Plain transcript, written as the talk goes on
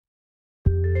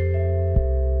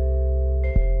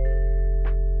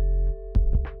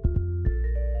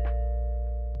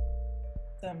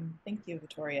you,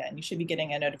 Victoria, and you should be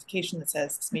getting a notification that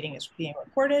says this meeting is being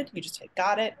recorded. You just hit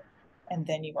got it, and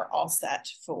then you are all set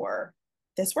for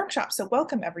this workshop. So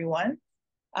welcome, everyone.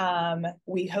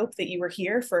 We hope that you were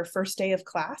here for first day of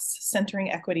class,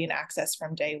 Centering Equity and Access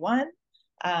from day one.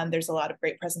 There's a lot of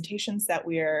great presentations that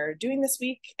we are doing this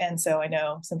week, and so I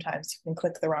know sometimes you can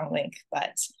click the wrong link,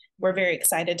 but we're very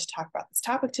excited to talk about this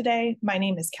topic today. My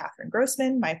name is Kathryn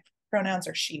Grossman. My pronouns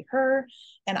are she, her,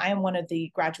 and I am one of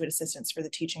the graduate assistants for the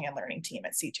teaching and learning team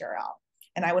at CTRL.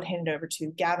 And I would hand it over to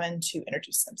Gavin to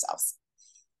introduce themselves.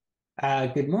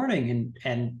 Good morning,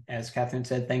 and as Kathryn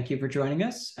said, thank you for joining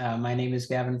us. My name is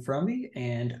Gavin Frome,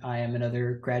 and I am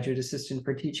another graduate assistant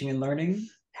for teaching and learning,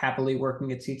 happily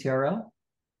working at CTRL.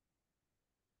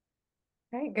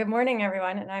 All right, good morning,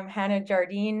 everyone. And I'm Hannah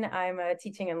Jardine. I'm a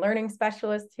teaching and learning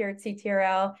specialist here at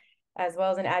CTRL, as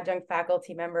well as an adjunct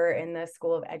faculty member in the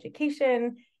School of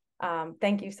Education.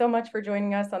 Thank you so much for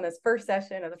joining us on this first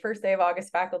session of the first day of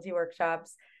August faculty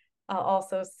workshops. I'll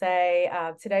also say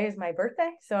today is my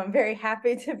birthday, so I'm very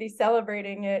happy to be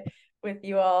celebrating it with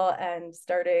you all and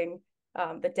starting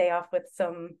the day off with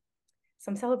some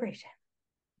celebration.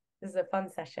 This is a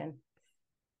fun session.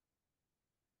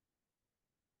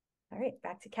 All right,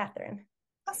 back to Kathryn.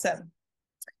 Awesome.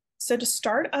 So to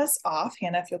start us off,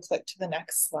 Hannah, if you'll click to the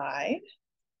next slide.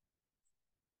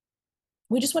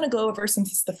 We just want to go over,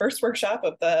 since it's the first workshop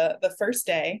of the first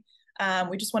day,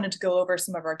 we just wanted to go over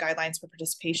some of our guidelines for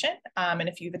participation. And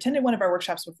if you've attended one of our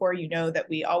workshops before, you know that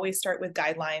we always start with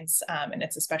guidelines, and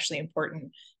it's especially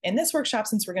important in this workshop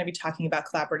since we're going to be talking about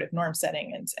collaborative norm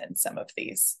setting, and some of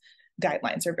these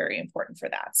guidelines are very important for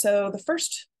that. So the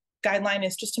first guideline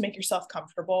is just to make yourself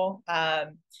comfortable.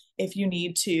 If you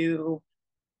need to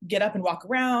get up and walk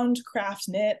around, craft,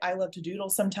 knit, I love to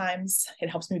doodle sometimes. It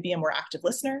helps me be a more active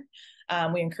listener.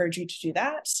 We encourage you to do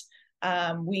that.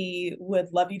 We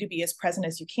would love you to be as present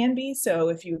as you can be. So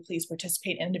if you would please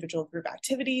participate in individual group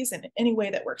activities in any way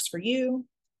that works for you,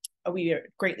 we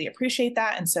greatly appreciate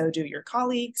that, and so do your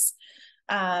colleagues.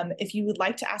 If you would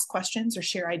like to ask questions or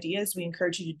share ideas, we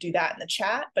encourage you to do that in the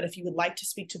chat. But if you would like to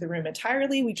speak to the room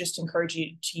entirely, we just encourage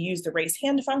you to use the raise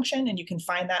hand function, and you can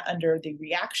find that under the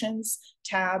reactions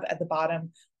tab at the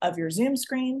bottom of your Zoom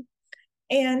screen.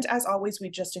 And as always, we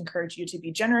just encourage you to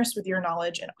be generous with your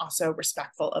knowledge and also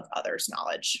respectful of others'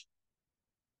 knowledge.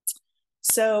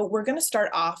 So we're going to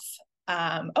start off,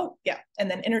 and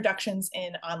then introductions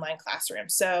in online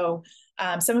classrooms. So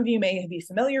some of you may be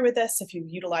familiar with this if you've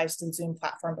utilized the Zoom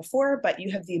platform before, but you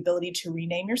have the ability to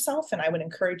rename yourself. And I would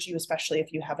encourage you, especially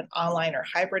if you have an online or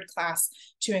hybrid class,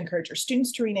 to encourage your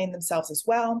students to rename themselves as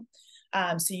well.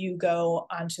 So you go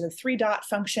onto the 3-dot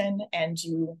function and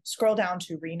you scroll down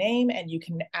to rename, and you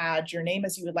can add your name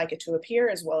as you would like it to appear,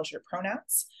 as well as your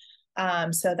pronouns.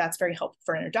 So that's very helpful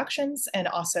for introductions, and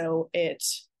also it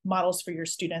models for your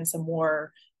students a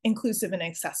more inclusive and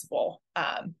accessible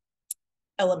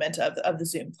element of the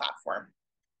Zoom platform.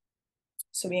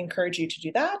 So we encourage you to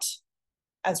do that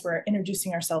as we're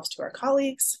introducing ourselves to our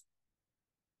colleagues.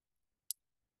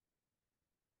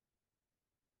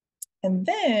 And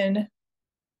then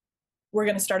we're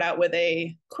going to start out with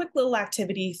a quick little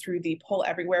activity through the Poll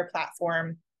Everywhere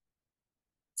platform.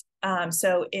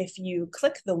 So if you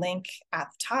click the link at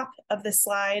the top of this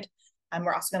slide, and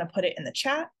we're also going to put it in the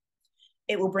chat,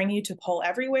 it will bring you to Poll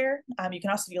Everywhere. You can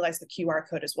also utilize the QR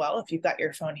code as well if you've got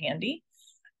your phone handy.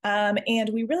 And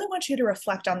we really want you to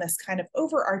reflect on this kind of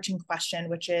overarching question,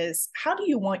 which is, how do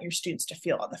you want your students to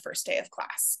feel on the first day of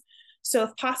class? So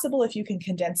if possible, if you can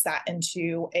condense that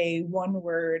into a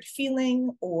one-word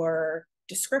feeling or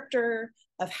descriptor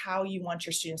of how you want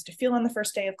your students to feel on the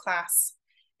first day of class.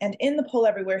 And in the Poll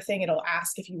Everywhere thing, it'll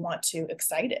ask if you want to,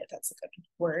 excited, that's a good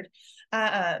word.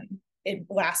 It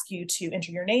will ask you to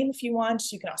enter your name if you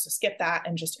want. You can also skip that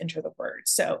and just enter the word.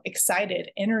 So excited,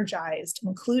 energized,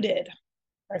 included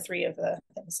are 3 of the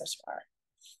things so far.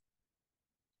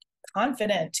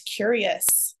 Confident,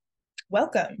 curious,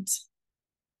 welcomed,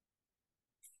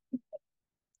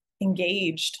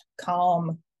 engaged,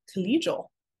 calm, collegial.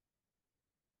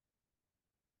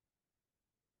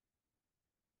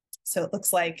 So it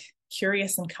looks like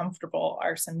curious and comfortable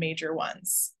are some major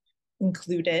ones.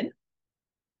 Included,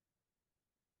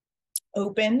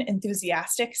 open,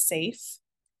 enthusiastic, safe,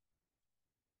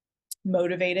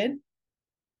 motivated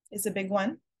is a big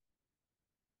one.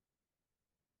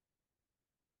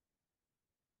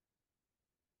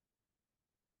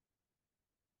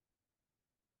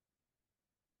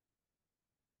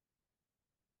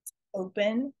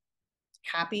 Open,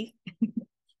 happy.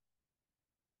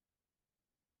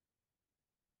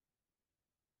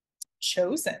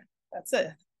 Chosen, that's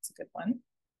a good one.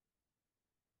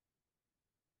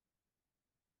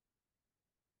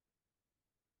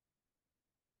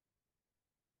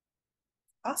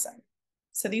 Awesome.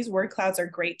 So these word clouds are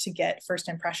great to get first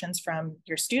impressions from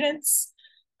your students,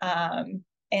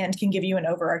 and can give you an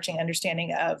overarching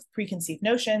understanding of preconceived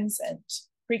notions and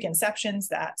preconceptions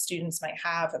that students might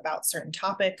have about certain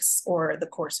topics or the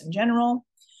course in general.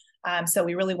 So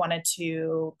we really wanted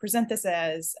to present this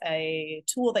as a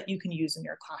tool that you can use in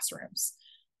your classrooms.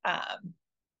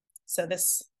 So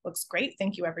this looks great.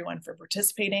 Thank you everyone for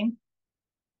participating.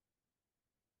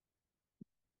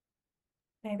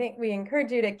 I think we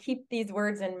encourage you to keep these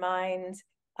words in mind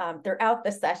throughout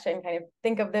the session. Kind of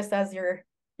think of this as your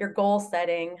goal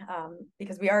setting,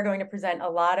 because we are going to present a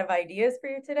lot of ideas for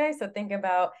you today. So think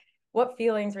about what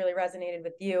feelings really resonated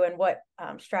with you and what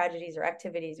strategies or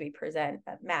activities we present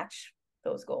that match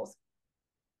those goals.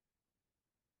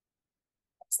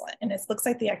 Excellent. And it looks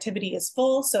like the activity is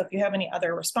full. So if you have any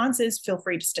other responses, feel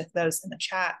free to stick those in the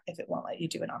chat if it won't let you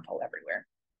do it on poll everywhere.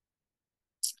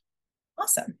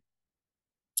 Awesome.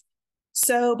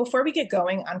 So before we get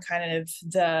going on kind of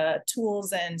the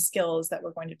tools and skills that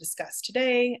we're going to discuss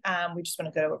today, we just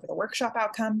want to go over the workshop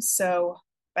outcomes. So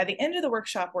by the end of the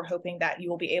workshop, we're hoping that you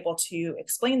will be able to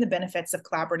explain the benefits of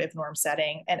collaborative norm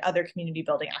setting and other community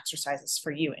building exercises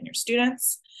for you and your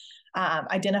students,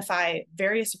 identify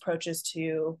various approaches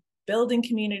to building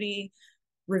community,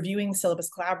 reviewing syllabus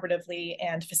collaboratively,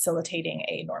 and facilitating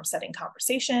a norm setting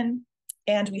conversation.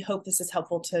 And we hope this is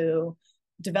helpful to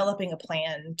developing a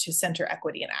plan to center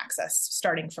equity and access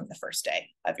starting from the first day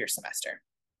of your semester.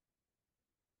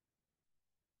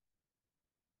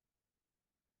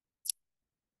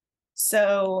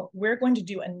 So we're going to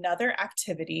do another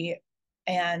activity,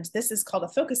 and this is called a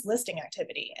focus listing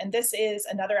activity. And this is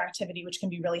another activity which can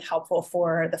be really helpful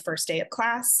for the first day of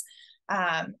class.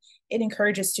 It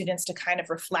encourages students to kind of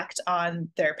reflect on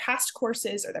their past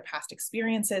courses or their past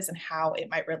experiences and how it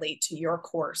might relate to your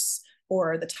course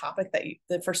or the topic that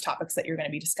the first topics that you're going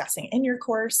to be discussing in your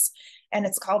course. And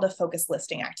it's called a focus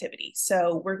listing activity.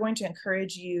 So we're going to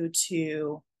encourage you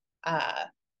to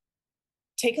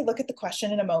take a look at the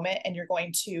question in a moment, and you're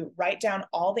going to write down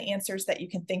all the answers that you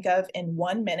can think of in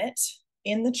 1 minute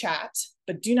in the chat,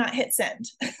 but do not hit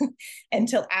send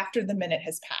until after the minute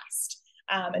has passed.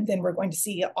 And then we're going to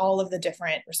see all of the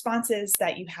different responses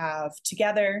that you have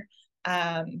together.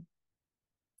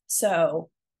 So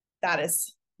that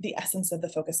is the essence of the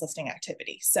focus listing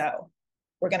activity. So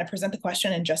we're going to present the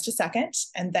question in just a second,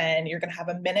 and then you're going to have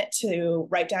a minute to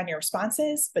write down your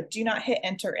responses, but do not hit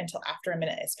enter until after a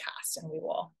minute has passed, and we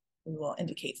will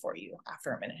indicate for you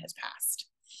after a minute has passed.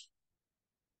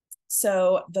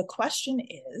 So the question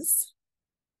is,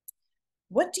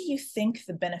 what do you think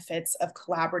the benefits of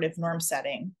collaborative norm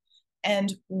setting,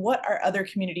 and what are other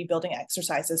community building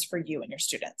exercises for you and your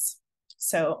students?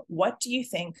 So what do you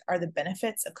think are the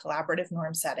benefits of collaborative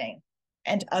norm setting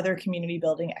and other community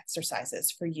building exercises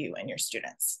for you and your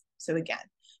students? So again,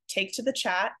 take to the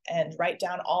chat and write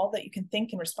down all that you can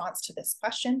think in response to this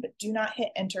question, but do not hit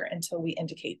enter until we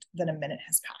indicate that a minute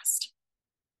has passed.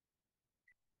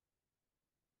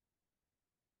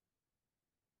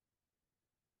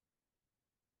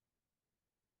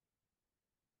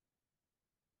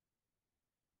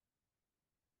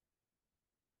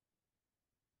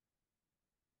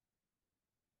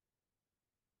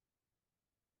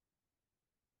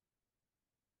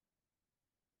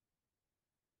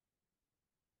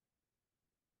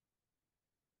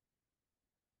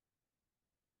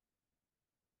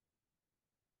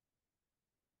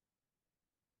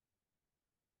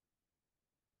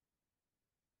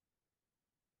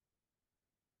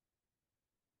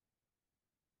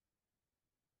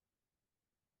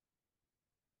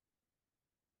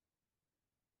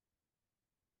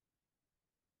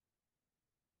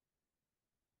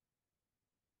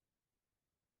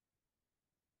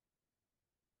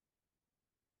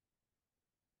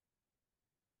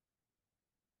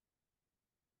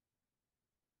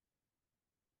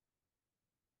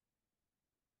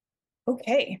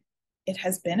 Okay, it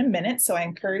has been a minute, so I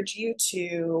encourage you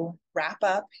to wrap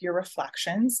up your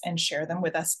reflections and share them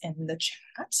with us in the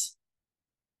chat.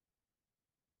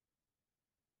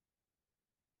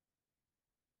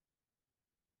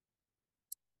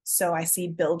 So I see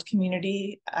build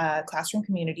community, classroom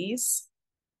communities,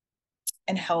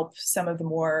 and help some of the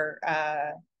more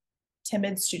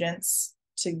timid students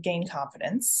to gain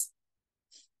confidence.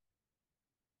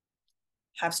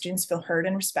 Have students feel heard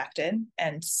and respected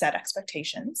and set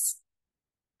expectations.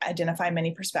 Identify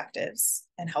many perspectives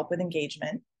and help with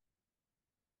engagement.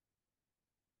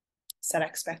 Set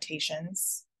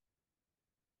expectations.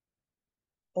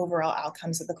 Overall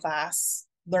outcomes of the class.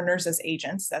 Learners as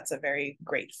agents, that's a very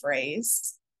great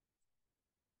phrase.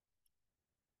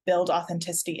 Build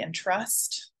authenticity and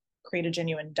trust. Create a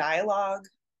genuine dialogue.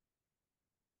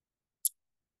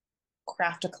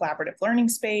 craft a collaborative learning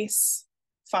space,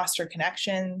 foster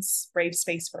connections, brave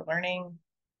space for learning,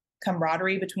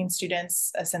 camaraderie between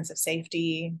students, a sense of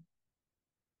safety,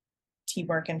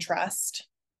 teamwork and trust,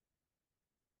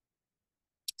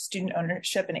 student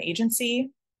ownership and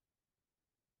agency.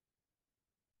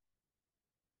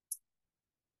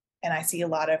 And I see a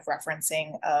lot of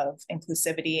referencing of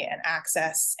inclusivity and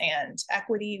access and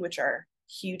equity, which are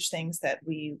huge things that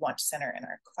we want to center in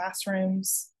our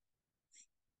classrooms.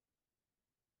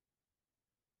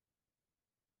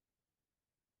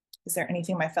 Is there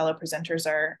anything my fellow presenters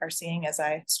are seeing as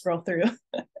I scroll through?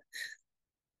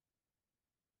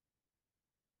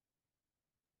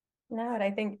 No, and I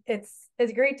think it's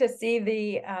great to see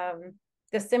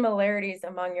the similarities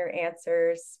among your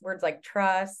answers. Words like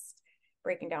trust,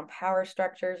 breaking down power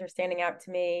structures are standing out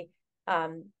to me.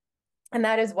 And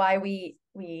that is why we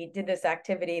did this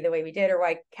activity the way we did, or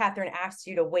why Kathryn asked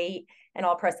you to wait and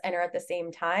all press enter at the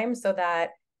same time, so that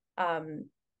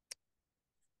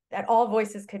that all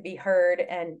voices could be heard,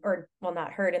 and, or well,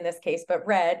 not heard in this case, but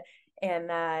read. And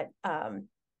that,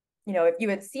 you know, if you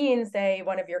had seen, say,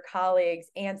 one of your colleagues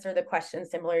answer the question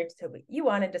similar to what you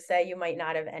wanted to say, you might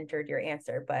not have entered your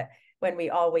answer. But when we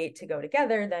all wait to go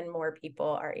together, then more people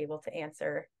are able to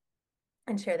answer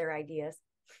and share their ideas.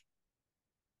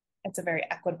 It's a very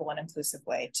equitable and inclusive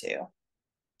way to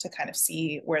kind of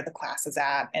see where the class is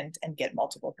at and get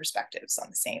multiple perspectives on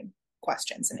the same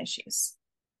questions and issues.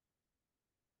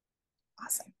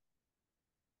 Awesome.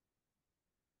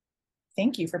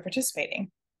 Thank you for participating.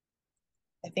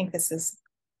 I think this is,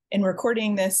 in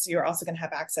recording this, you're also going to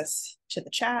have access to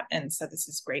the chat. And so this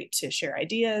is great to share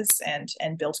ideas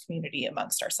and build community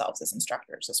amongst ourselves as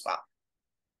instructors as well.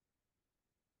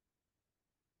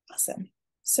 Awesome.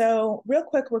 So real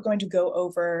quick, we're going to go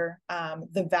over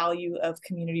the value of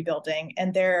community building.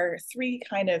 And there are three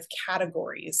kind of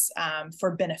categories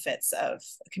for benefits of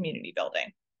community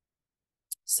building.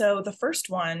 So the first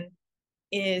one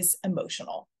is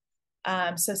emotional.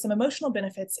 So some emotional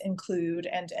benefits include,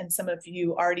 and some of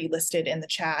you already listed in the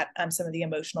chat, some of the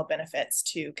emotional benefits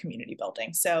to community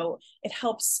building. So it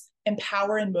helps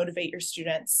empower and motivate your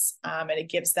students, and it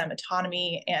gives them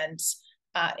autonomy and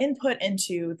input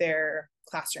into their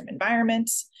classroom environment.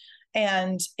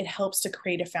 And it helps to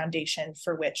create a foundation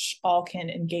for which all can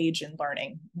engage in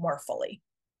learning more fully.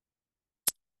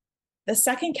 The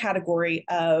second category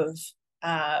of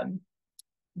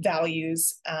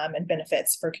values and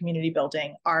benefits for community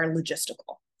building are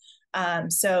logistical.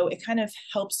 So it kind of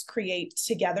helps create,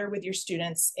 together with your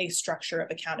students, a structure of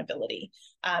accountability.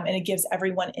 And it gives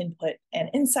everyone input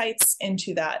and insights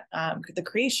into that, the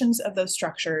creations of those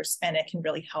structures, and it can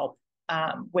really help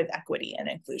with equity and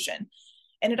inclusion.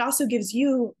 And it also gives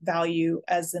you value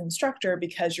as an instructor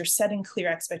because you're setting clear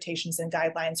expectations and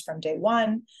guidelines from day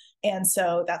one. And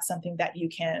so that's something that you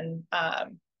can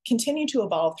continue to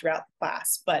evolve throughout the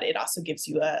class, but it also gives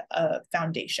you a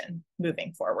foundation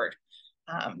moving forward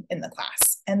in the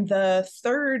class. And the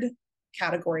third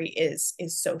category is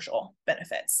social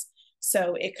benefits.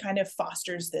 So it kind of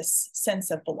fosters this sense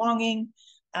of belonging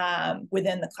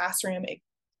within the classroom. It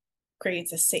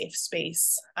creates a safe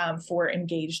space for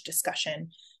engaged discussion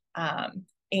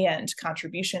and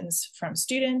contributions from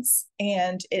students,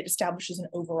 and it establishes an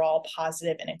overall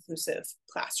positive and inclusive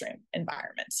classroom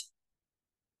environment.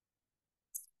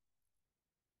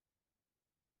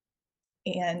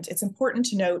 And it's important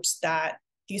to note that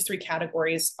these three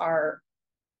categories are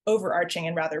overarching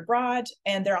and rather broad,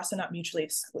 and they're also not mutually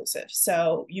exclusive.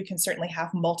 So you can certainly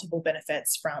have multiple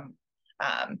benefits from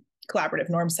collaborative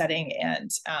norm setting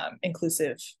and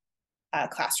inclusive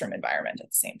classroom environment at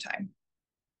the same time.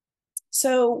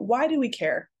 So why do we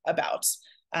care about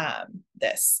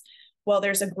this? Well,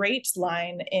 there's a great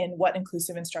line in What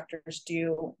Inclusive Instructors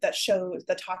Do that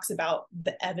talks about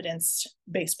the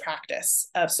evidence-based practice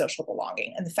of social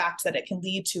belonging and the fact that it can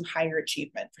lead to higher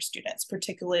achievement for students,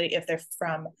 particularly if they're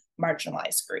from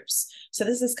marginalized groups. So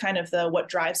this is kind of what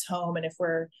drives home, and if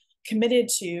we're committed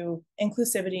to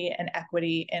inclusivity and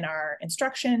equity in our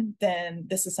instruction, then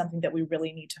this is something that we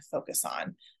really need to focus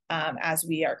on as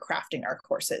we are crafting our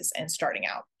courses and starting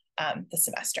out the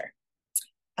semester.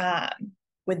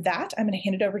 With that, I'm going to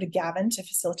hand it over to Gavin to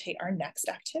facilitate our next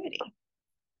activity.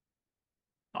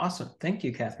 Awesome. Thank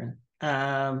you, Kathryn.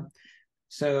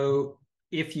 So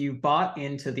if you bought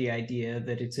into the idea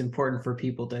that it's important for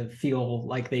people to feel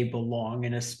like they belong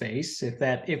in a space, if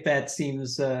that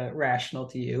seems rational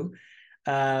to you,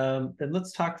 then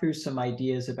let's talk through some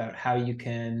ideas about how you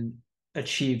can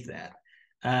achieve that.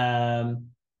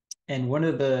 And one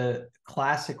of the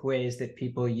classic ways that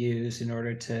people use in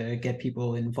order to get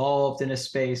people involved in a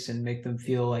space and make them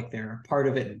feel like they're a part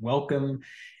of it and welcome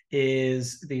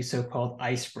is the so-called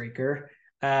icebreaker.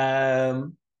 But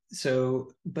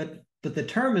the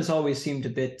term has always seemed a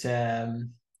bit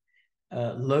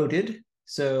loaded.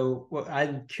 So what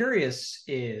I'm curious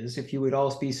is if you would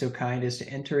all be so kind as to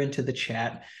enter into the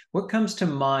chat, what comes to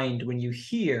mind when you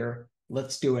hear,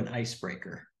 let's do an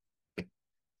icebreaker?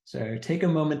 So take a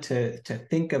moment to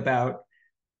think about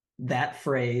that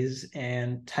phrase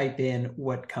and type in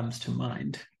what comes to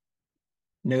mind.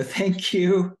 No, thank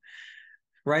you.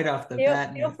 Right off the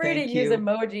bat, Feel no, free to thank use you.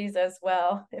 emojis as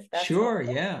well, if that's Sure,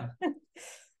 helpful. yeah.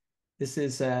 This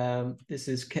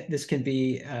can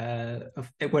be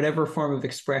whatever form of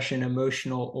expression,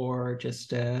 emotional or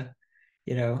just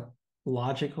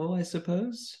logical, I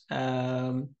suppose.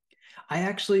 I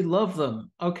actually love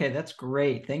them. Okay, that's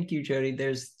great. Thank you, Jody.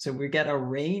 So we got a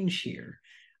range here.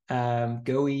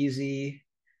 Go easy,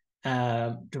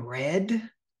 dread.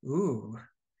 Ooh.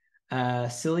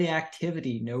 Silly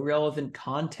activity, no relevant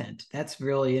content. That's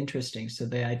really interesting. So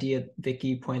the idea,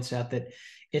 Vicky points out that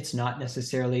it's not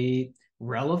necessarily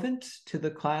relevant to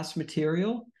the class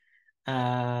material.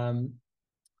 Yeah,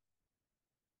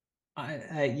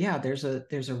 there's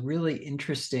a really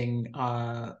interesting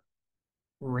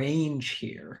range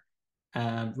here.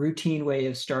 Routine way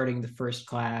of starting the first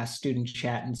class, students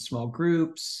chat in small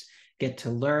groups, get to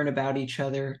learn about each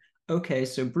other. Okay,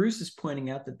 so Bruce is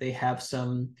pointing out that they have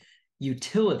some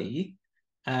utility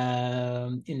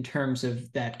in terms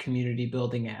of that community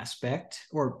building aspect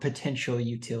or potential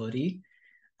utility.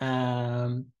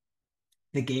 The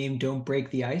game Don't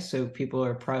Break the Ice, so people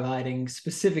are providing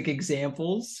specific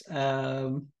examples.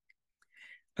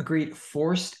 Agreed,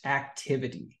 forced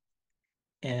activity.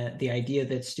 And the idea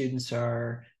that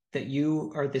that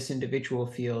you or this individual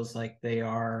feels like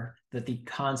that the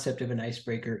concept of an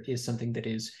icebreaker is something that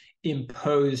is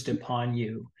imposed upon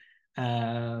you.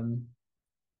 I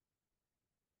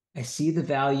see the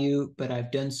value, but I've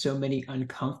done so many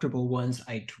uncomfortable ones,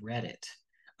 I dread it.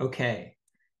 Okay.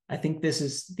 I think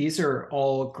these are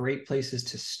all great places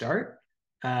to start.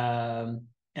 And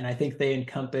I think they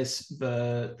encompass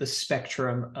the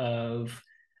spectrum of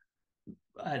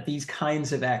these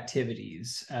kinds of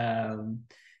activities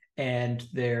and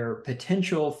their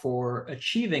potential for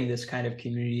achieving this kind of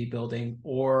community building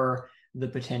or the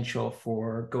potential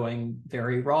for going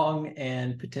very wrong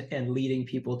and leading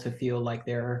people to feel like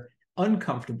they're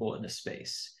uncomfortable in a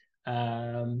space.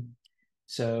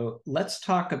 So let's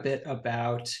talk a bit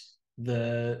about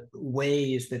the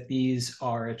ways that these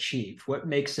are achieved. What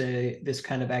makes this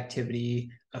kind of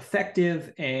activity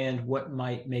effective and what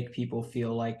might make people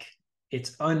feel like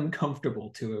it's uncomfortable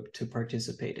to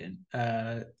participate in.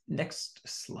 Next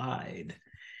slide.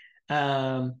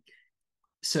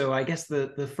 So I guess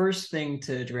the first thing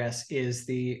to address is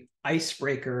the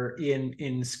icebreaker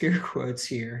in scare quotes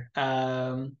here,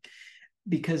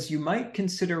 because you might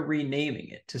consider renaming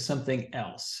it to something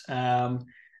else.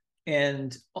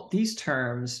 And these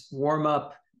terms, warm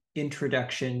up,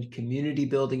 introduction, community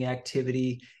building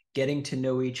activity, getting to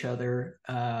know each other,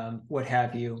 what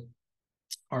have you,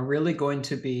 are really going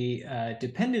to be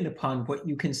dependent upon what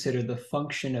you consider the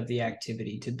function of the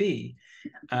activity to be.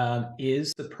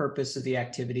 Is the purpose of the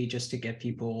activity just to get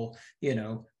people,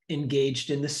 engaged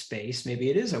in the space? Maybe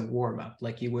it is a warm-up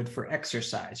like you would for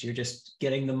exercise. You're just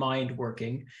getting the mind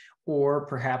working. Or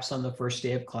perhaps on the first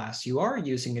day of class, you are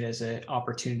using it as an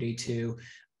opportunity to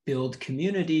build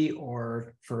community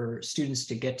or for students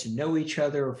to get to know each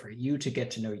other or for you to get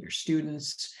to know your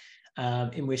students.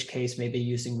 In which case maybe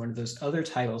using one of those other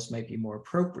titles might be more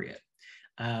appropriate.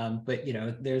 But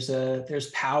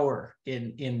there's power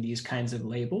in these kinds of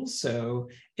labels. So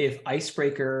if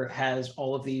icebreaker has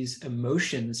all of these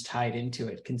emotions tied into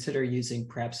it, consider using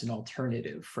perhaps an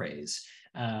alternative phrase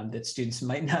that students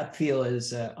might not feel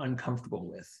as uncomfortable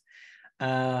with.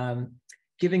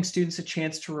 Giving students a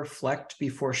chance to reflect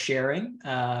before sharing,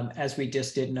 as we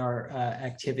just did in our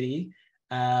activity.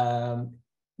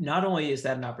 Not only is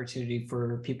that an opportunity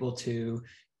for people to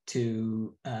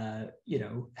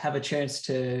have a chance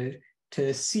to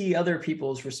see other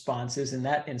people's responses in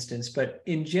that instance, but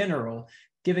in general,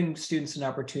 giving students an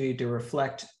opportunity to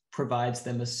reflect provides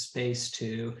them a space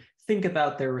to think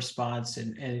about their response,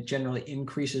 and it generally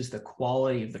increases the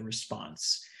quality of the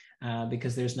response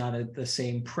because there's not the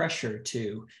same pressure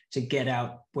to get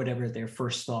out whatever their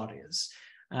first thought is.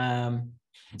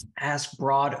 Ask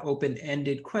broad,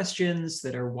 open-ended questions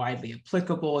that are widely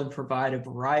applicable and provide a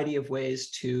variety of ways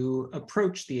to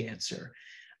approach the answer.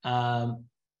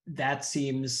 that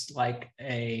seems like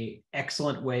an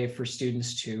excellent way for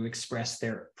students to express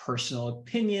their personal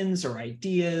opinions or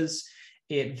ideas.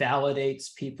 It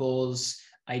validates people's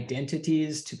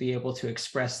identities to be able to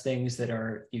express things that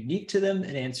are unique to them,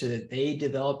 an answer that they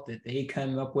developed, that they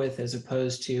come up with, as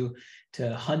opposed to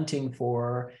hunting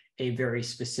for a very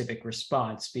specific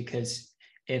response. Because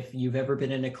if you've ever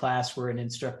been in a class where an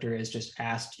instructor has just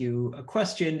asked you a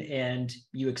question and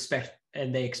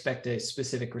they expect a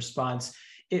specific response,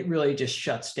 it really just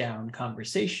shuts down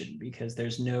conversation because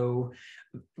there's no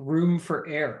room for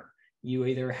error. You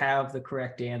either have the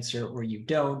correct answer or you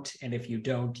don't. And if you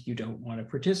don't want to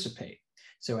participate.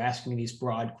 So asking these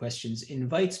broad questions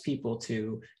invites people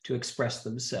to express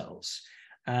themselves.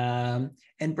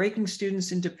 And breaking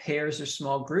students into pairs or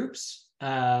small groups,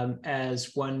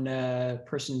 as one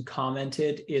person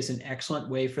commented, is an excellent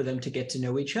way for them to get to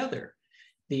know each other.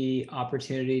 The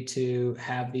opportunity to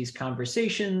have these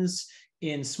conversations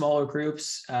in smaller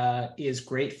groups is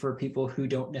great for people who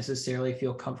don't necessarily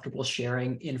feel comfortable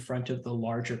sharing in front of the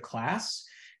larger class.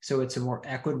 So it's a more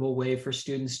equitable way for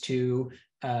students to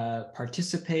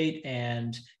participate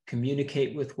and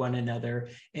communicate with one another,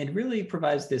 and really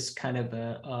provides this kind of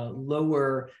a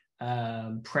lower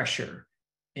pressure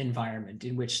environment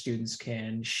in which students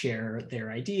can share their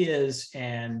ideas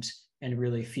and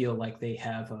really feel like they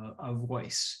have a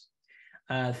voice.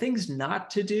 Things not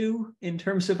to do in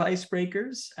terms of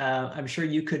icebreakers. I'm sure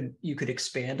you could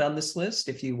expand on this list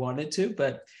if you wanted to,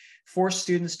 but force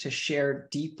students to share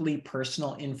deeply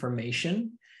personal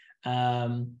information.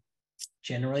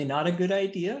 Generally not a good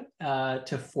idea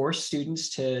to force students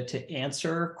to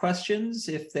answer questions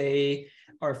if they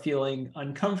are feeling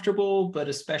uncomfortable, but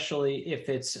especially if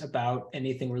it's about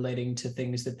anything relating to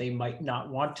things that they might not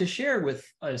want to share with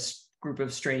a group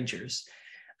of strangers.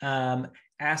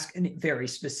 Ask very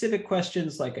specific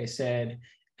questions, like I said,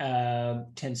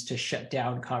 tends to shut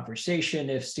down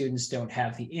conversation if students don't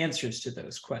have the answers to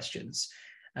those questions.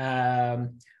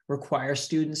 Require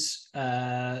students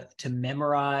to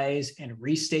memorize and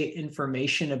restate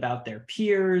information about their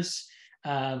peers.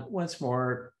 Once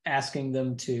more, asking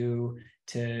them to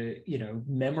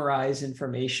memorize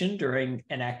information during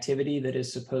an activity that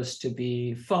is supposed to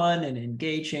be fun and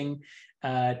engaging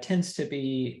tends to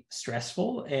be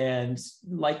stressful and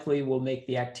likely will make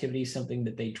the activity something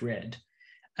that they dread.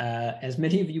 As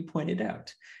many of you pointed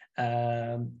out,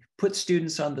 put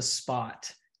students on the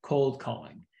spot, cold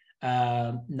calling.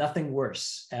 Nothing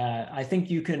worse. I think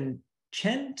you can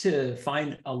tend to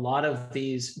find a lot of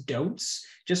these don'ts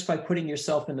just by putting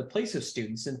yourself in the place of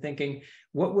students and thinking,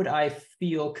 what would I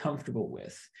feel comfortable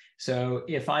with? So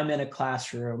if I'm in a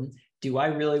classroom, do I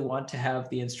really want to have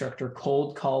the instructor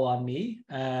cold call on me?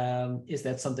 Is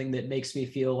that something that makes me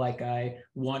feel like I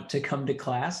want to come to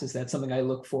class? Is that something I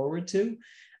look forward to?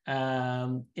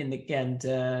 Especially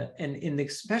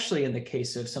in the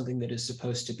case of something that is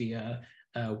supposed to be a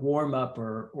warm up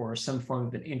or some form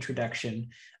of an introduction,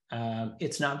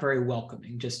 it's not very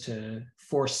welcoming just to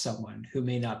force someone who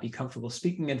may not be comfortable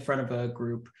speaking in front of a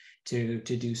group to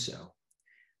do so.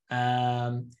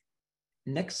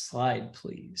 Next slide,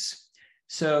 please.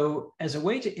 So as a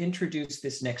way to introduce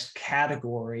this next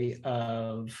category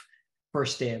of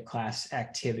first day of class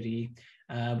activity,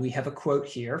 we have a quote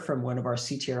here from one of our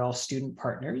CTRL student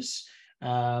partners.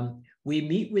 We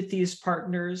meet with these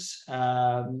partners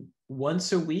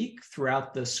once a week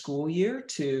throughout the school year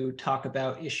to talk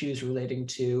about issues relating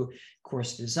to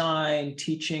course design,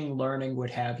 teaching, learning, what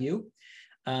have you.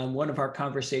 One of our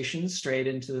conversations strayed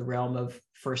into the realm of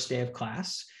first day of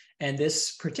class. And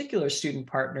this particular student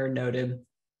partner noted,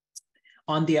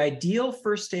 on the ideal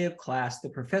first day of class, the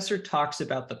professor talks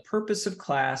about the purpose of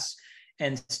class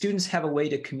and students have a way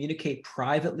to communicate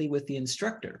privately with the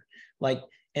instructor. Like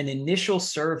an initial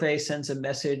survey sends a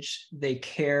message they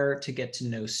care to get to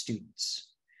know students.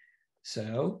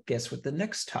 So guess what the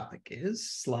next topic is?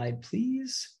 Slide,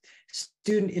 please.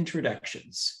 Student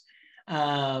introductions.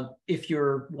 If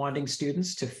you're wanting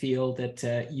students to feel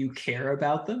that you care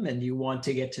about them and you want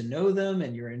to get to know them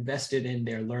and you're invested in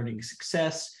their learning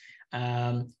success,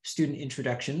 student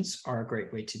introductions are a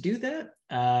great way to do that.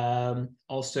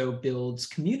 Also builds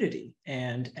community.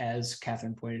 And as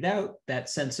Kathryn pointed out, that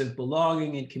sense of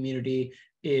belonging and community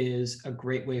is a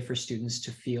great way for students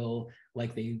to feel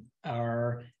like they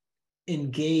are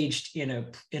engaged in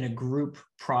a group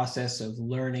process of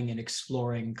learning and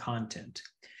exploring content.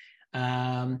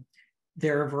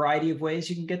 There are a variety of ways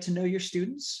you can get to know your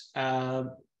students. A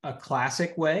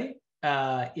classic way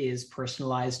is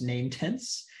personalized name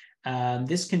tense.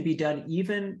 This can be done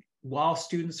even while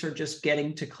students are just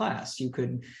getting to class. You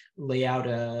could lay out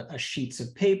a sheets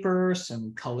of paper,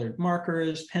 some colored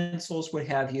markers, pencils, what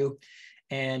have you,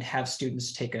 and have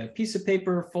students take a piece of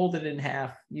paper, fold it in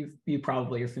half. You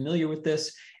probably are familiar with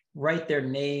this. Write their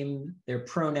name, their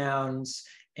pronouns,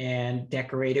 and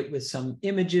decorate it with some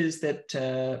images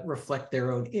that reflect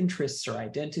their own interests or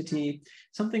identity.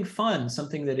 Something fun,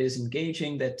 something that is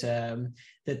engaging, that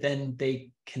then they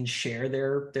can share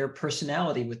their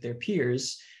personality with their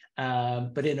peers,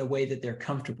 but in a way that they're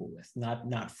comfortable with,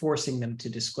 not forcing them to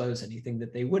disclose anything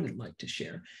that they wouldn't like to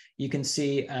share. You can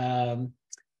see,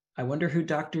 I wonder who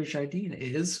Dr. Jardine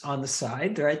is on the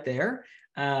side right there,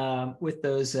 with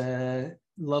those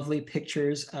lovely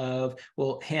pictures of,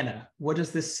 well, Hannah, what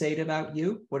does this say about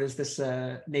you? What does this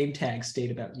name tag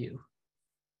state about you?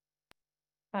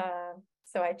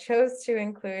 So I chose to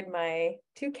include my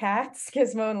two cats,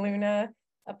 Gizmo and Luna,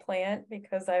 a plant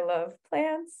because I love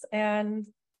plants, and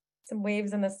some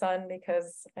waves in the sun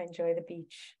because I enjoy the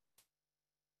beach.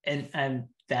 And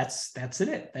that's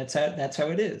it. That's how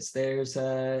it is. There's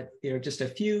just a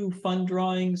few fun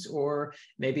drawings, or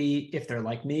maybe if they're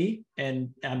like me and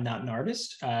I'm not an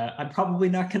artist, I'm probably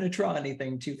not going to draw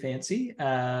anything too fancy.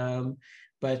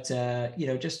 But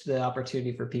just the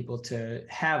opportunity for people to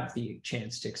have the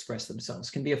chance to express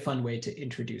themselves can be a fun way to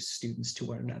introduce students to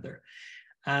one another.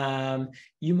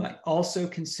 You might also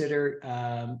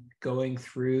consider going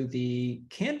through the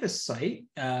Canvas site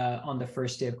on the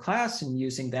first day of class and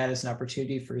using that as an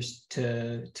opportunity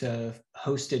to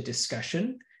host a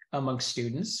discussion amongst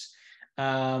students.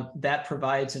 That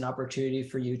provides an opportunity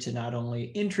for you to not only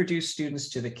introduce students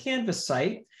to the Canvas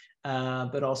site,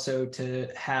 but also to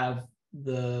have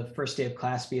the first day of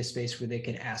class be a space where they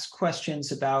can ask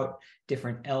questions about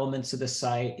different elements of the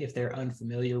site if they're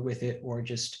unfamiliar with it, or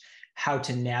just how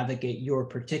to navigate your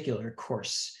particular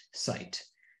course site.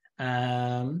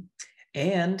 And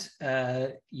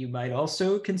you might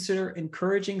also consider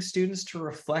encouraging students to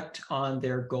reflect on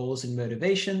their goals and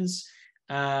motivations.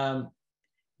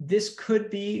 This could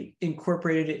be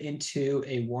incorporated into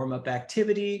a warm-up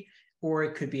activity, or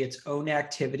it could be its own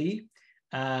activity.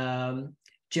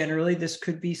 Generally, this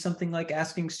could be something like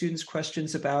asking students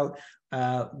questions about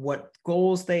what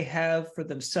goals they have for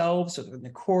themselves or in the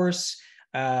course.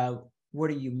 What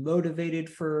are you motivated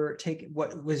for taking?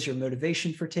 What was your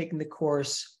motivation for taking the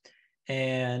course?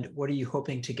 And what are you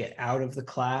hoping to get out of the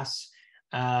class?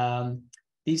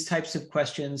 These types of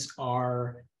questions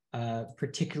are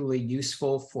particularly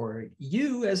useful for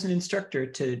you as an instructor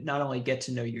to not only get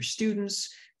to know your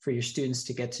students, for your students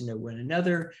to get to know one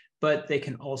another, but they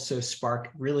can also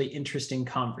spark really interesting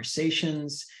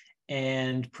conversations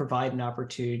and provide an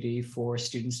opportunity for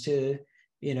students to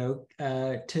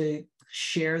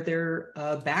share their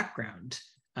background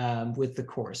with the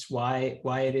course, why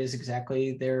it is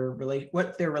exactly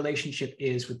what their relationship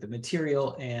is with the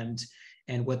material, and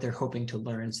what they're hoping to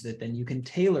learn, so that then you can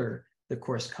tailor the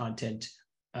course content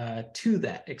to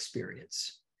that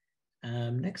experience.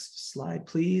 Next slide,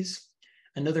 please.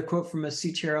 Another quote from a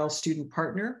CTRL student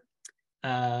partner.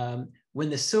 When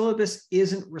the syllabus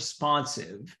isn't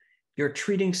responsive, you're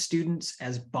treating students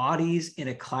as bodies in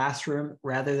a classroom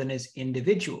rather than as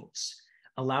individuals.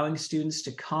 Allowing students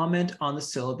to comment on the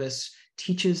syllabus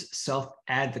teaches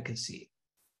self-advocacy.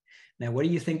 Now, what do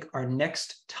you think our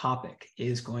next topic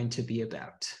is going to be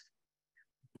about?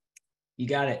 You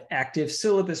got it, active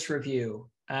syllabus review.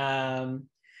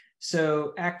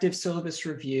 So active syllabus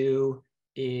review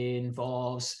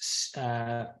involves,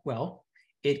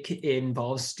 it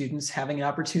involves students having an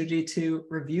opportunity to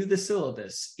review the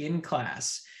syllabus in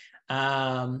class.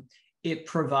 It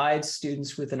provides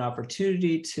students with an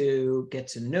opportunity to get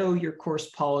to know your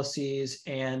course policies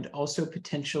and also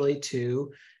potentially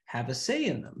to have a say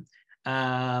in them.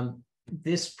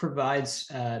 This promotes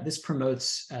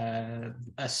a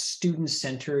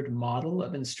student-centered model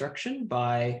of instruction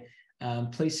by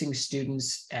placing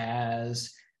students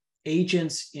as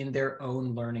agents in their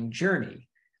own learning journey.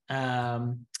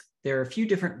 There are a few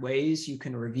different ways you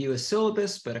can review a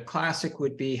syllabus, but a classic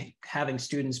would be having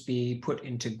students be put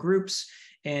into groups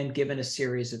and given a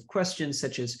series of questions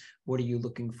such as, what are you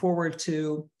looking forward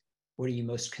to? What are you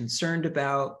most concerned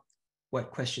about?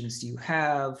 What questions do you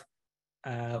have?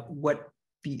 What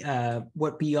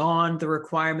beyond the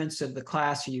requirements of the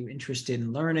class are you interested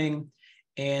in learning?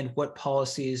 And what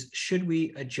policies should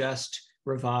we adjust,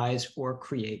 revise, or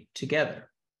create together?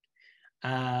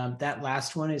 That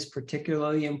last one is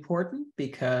particularly important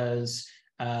because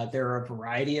there are a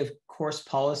variety of course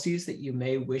policies that you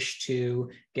may wish to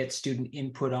get student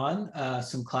input on.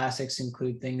 Some classics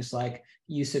include things like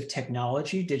use of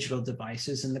technology, digital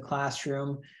devices in the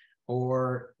classroom,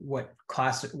 or what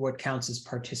counts as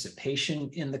participation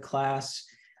in the class,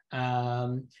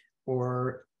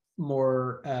 or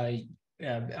more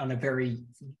on a very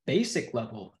basic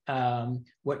level,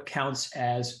 what counts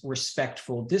as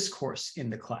respectful discourse in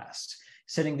the class.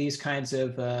 Setting these kinds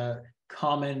of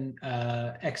common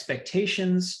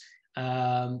expectations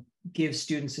gives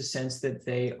students a sense that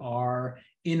they are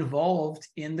involved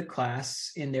in the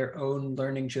class, in their own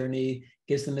learning journey,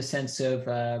 gives them a sense of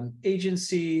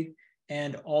agency,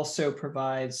 and also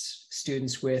provides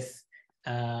students with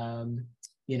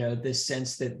this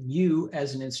sense that you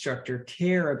as an instructor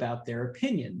care about their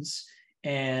opinions.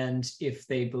 And if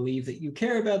they believe that you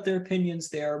care about their opinions,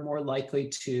 they are more likely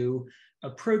to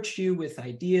approach you with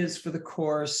ideas for the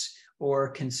course or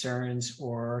concerns,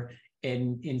 or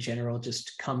in general,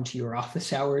 just come to your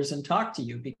office hours and talk to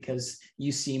you because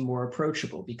you seem more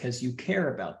approachable, because you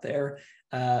care about their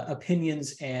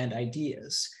opinions and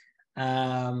ideas.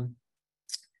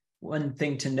 One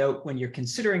thing to note when you're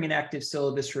considering an active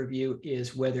syllabus review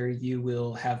is whether you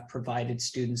will have provided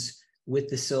students with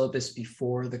the syllabus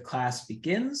before the class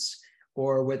begins,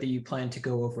 or whether you plan to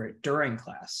go over it during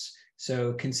class.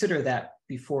 So consider that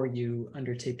before you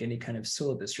undertake any kind of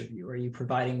syllabus review. Are you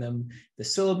providing them the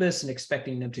syllabus and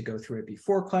expecting them to go through it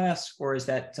before class, or is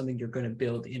that something you're going to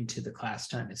build into the class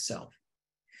time itself?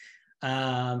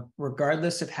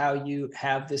 Regardless of how you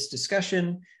have this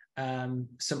discussion,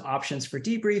 some options for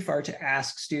debrief are to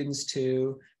ask students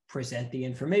to present the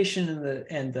information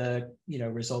and the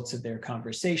results of their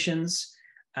conversations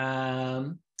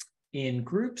in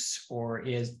groups or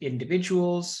as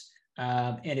individuals.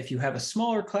 And if you have a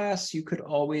smaller class, you could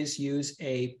always use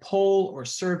a poll or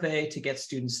survey to get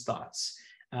students' thoughts.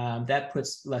 That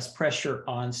puts less pressure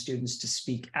on students to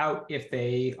speak out if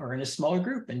they are in a smaller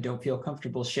group and don't feel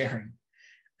comfortable sharing.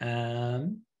 Yeah,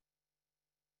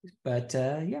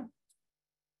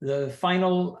 the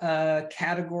final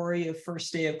category of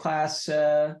first day of class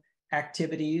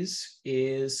activities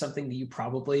is something that you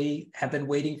probably have been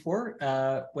waiting for.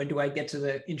 When do I get to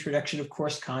the introduction of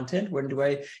course content? When do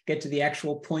I get to the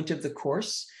actual point of the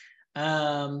course?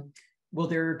 Well,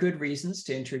 there are good reasons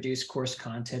to introduce course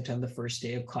content on the first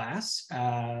day of class.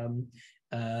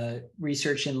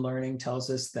 Research in learning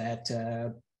tells us that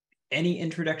any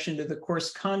introduction to the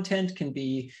course content can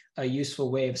be a useful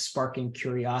way of sparking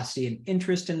curiosity and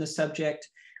interest in the subject.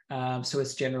 So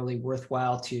it's generally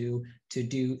worthwhile to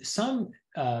do some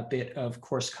bit of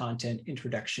course content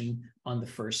introduction on the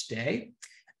first day.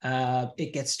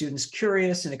 It gets students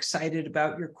curious and excited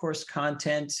about your course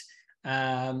content.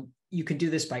 You can do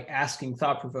this by asking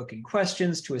thought-provoking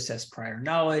questions to assess prior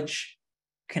knowledge,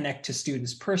 connect to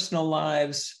students' personal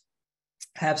lives,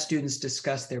 have students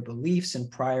discuss their beliefs and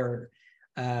prior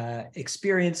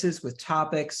experiences with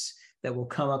topics that will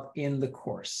come up in the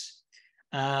course.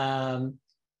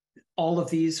 All of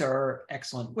these are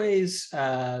excellent ways,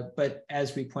 but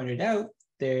as we pointed out,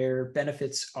 their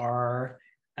benefits are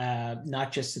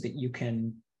not just so that you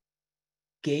can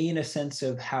gain a sense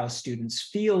of how students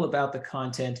feel about the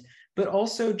content, but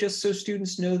also just so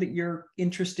students know that you're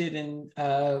interested in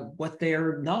what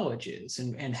their knowledge is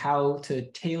and how to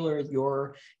tailor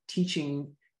your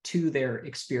teaching to their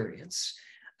experience.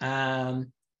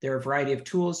 There are a variety of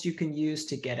tools you can use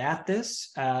to get at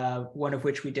this, one of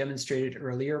which we demonstrated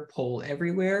earlier, Poll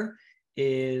Everywhere,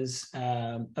 is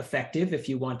effective if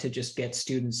you want to just get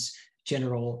students'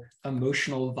 general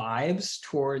emotional vibes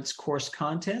towards course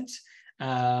content.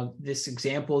 This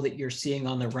example that you're seeing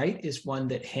on the right is one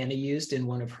that Hannah used in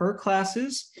one of her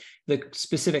classes. The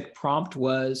specific prompt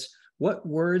was, what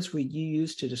words would you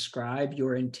use to describe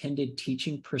your intended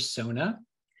teaching persona?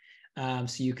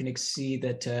 So you can see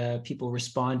that people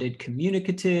responded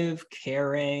communicative,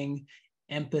 caring,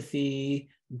 empathy,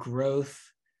 growth.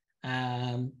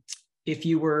 If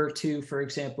you were to, for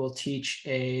example, teach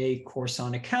a course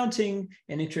on accounting,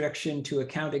 an introduction to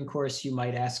accounting course, you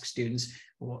might ask students,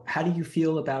 well, how do you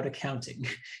feel about accounting?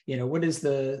 What is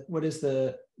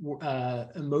the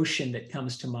emotion that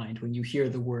comes to mind when you hear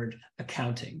the word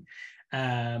accounting?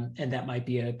 And that might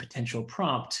be a potential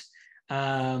prompt.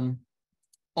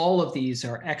 All of these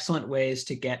are excellent ways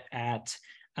to get at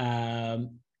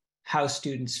how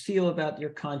students feel about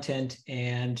your content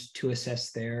and to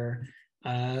assess their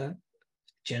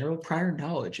general prior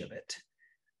knowledge of it.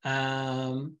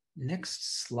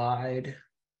 Next slide.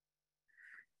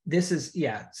 This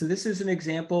is an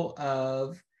example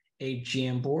of a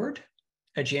Jamboard.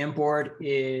 A Jamboard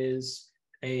is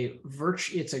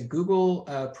it's a Google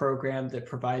program that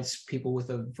provides people with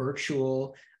a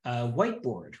virtual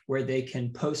whiteboard where they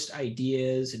can post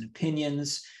ideas and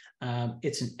opinions.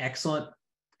 It's an excellent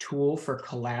tool for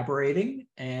collaborating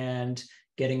and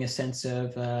getting a sense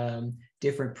of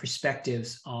different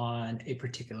perspectives on a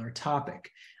particular topic.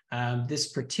 This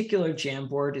particular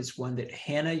Jamboard is one that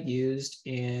Hannah used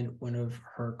in one of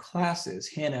her classes.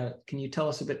 Hannah, can you tell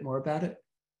us a bit more about it?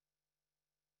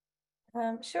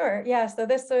 Sure. Yeah. So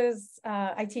this was,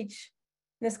 I teach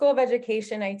in the School of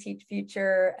Education, I teach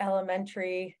future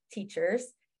elementary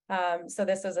teachers. So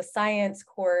this was a science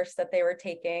course that they were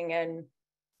taking. And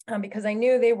because I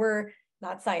knew they were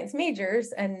not science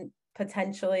majors and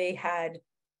potentially had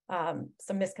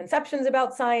some misconceptions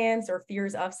about science or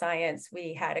fears of science,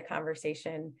 we had a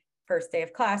conversation first day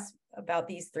of class about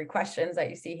these 3 questions that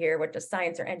you see here. What does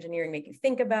science or engineering make you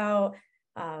think about?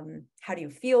 How do you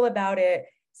feel about it?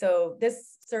 So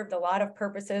this served a lot of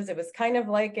purposes. It was kind of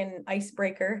like an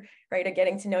icebreaker, right? A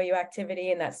getting to know you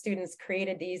activity, and that students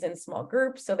created these in small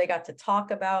groups. So they got to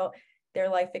talk about their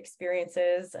life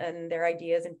experiences and their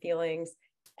ideas and feelings,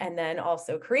 and then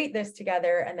also create this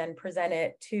together and then present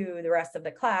it to the rest of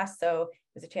the class. So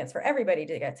it was a chance for everybody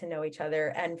to get to know each other.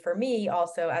 And for me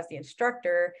also as the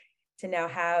instructor to now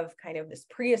have kind of this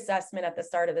pre-assessment at the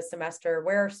start of the semester,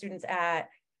 where are students at,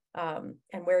 and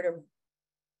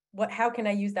how can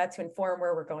I use that to inform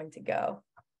where we're going to go?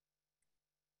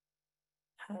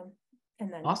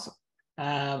 And then awesome.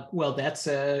 Well, that's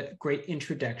a great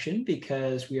introduction,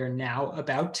 because we are now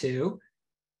about to,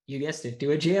 you guessed it,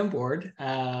 do a Jamboard.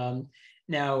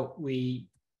 Now we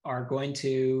are going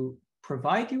to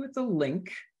provide you with the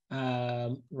link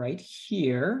right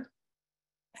here.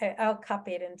 Okay, I'll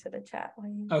copy it into the chat.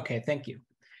 Okay, thank you.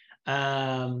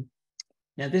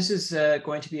 Now, this is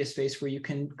going to be a space where you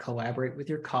can collaborate with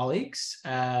your colleagues.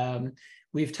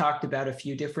 We've talked about a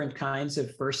few different kinds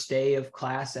of first day of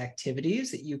class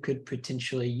activities that you could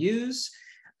potentially use.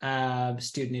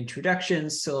 Student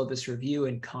introductions, syllabus review,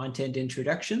 and content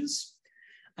introductions.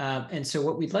 And so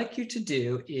what we'd like you to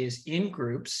do is, in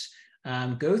groups,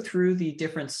 go through the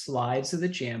different slides of the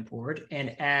Jamboard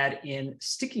and add in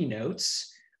sticky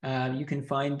notes. You can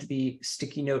find the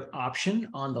sticky note option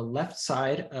on the left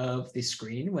side of the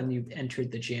screen when you've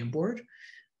entered the Jamboard.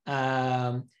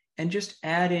 And just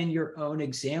add in your own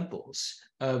examples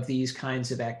of these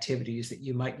kinds of activities that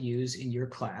you might use in your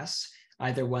class,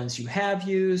 either ones you have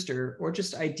used or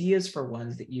just ideas for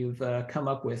ones that you've come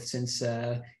up with since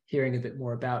hearing a bit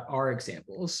more about our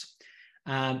examples.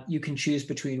 You can choose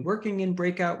between working in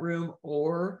breakout room,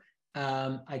 or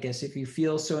I guess if you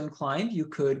feel so inclined, you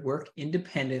could work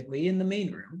independently in the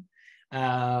main room.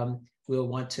 We'll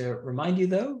want to remind you,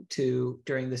 though, to,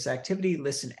 during this activity,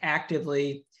 listen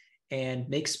actively and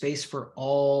make space for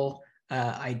all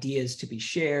ideas to be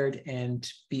shared and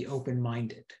be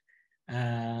open-minded.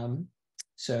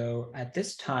 So at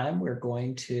this time, we're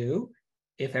going to,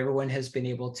 if everyone has been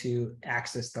able to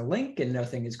access the link and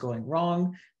nothing is going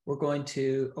wrong, we're going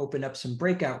to open up some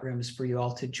breakout rooms for you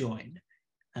all to join.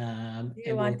 And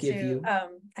we'll give you...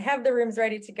 I have the rooms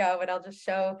ready to go, but I'll just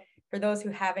show, for those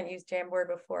who haven't used Jamboard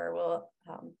before, we'll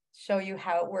show you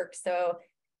how it works. So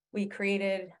we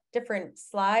created different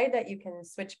slide that you can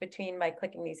switch between by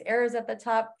clicking these arrows at the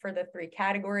top for the 3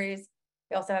 categories.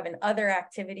 We also have an other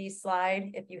activities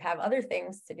slide if you have other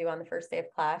things to do on the first day of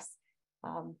class.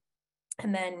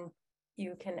 And then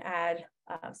you can add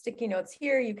sticky notes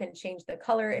here. You can change the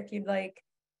color if you'd like.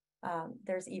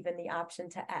 There's even the option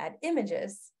to add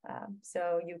images.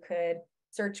 So you could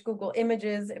search Google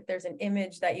Images if there's an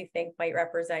image that you think might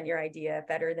represent your idea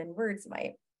better than words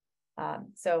might.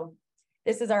 So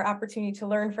this is our opportunity to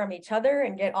learn from each other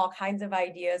and get all kinds of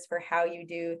ideas for how you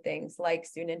do things like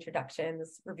student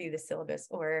introductions, review the syllabus,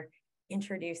 or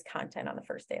introduce content on the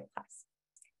first day of class.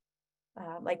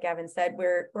 Like Gavin said,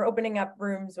 we're opening up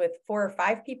rooms with 4 or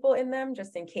 5 people in them,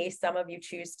 just in case some of you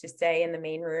choose to stay in the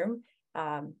main room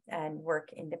and work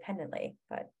independently.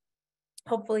 But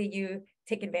hopefully you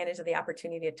take advantage of the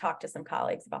opportunity to talk to some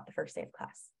colleagues about the first day of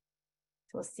class.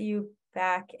 So we'll see you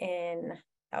back in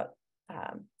about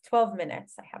 12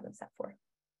 minutes. I have them set for.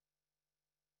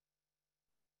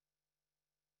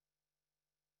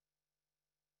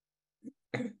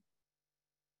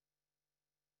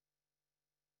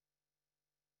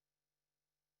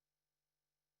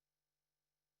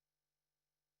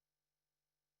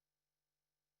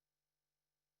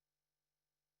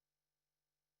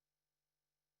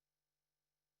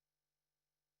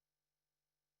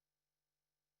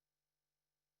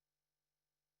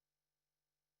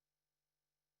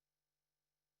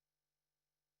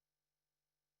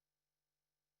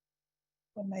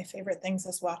 One of my favorite things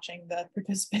is watching the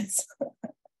participants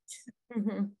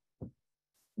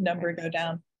number go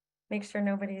down. Make sure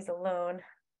nobody's alone.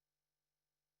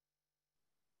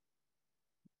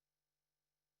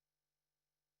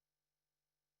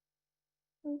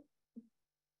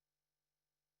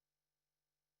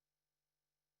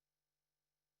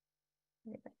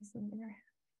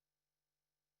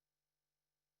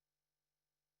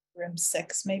 Room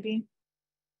 6, maybe.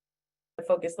 The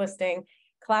focus listing,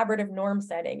 collaborative norm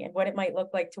setting, and what it might look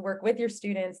like to work with your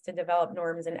students to develop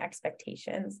norms and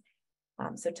expectations.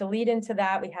 So to lead into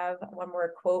that, we have one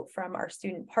more quote from our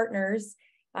student partners.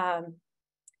 And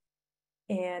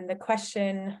the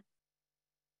question,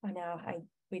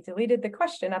 we deleted the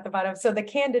question at the bottom. So the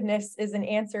candidness is an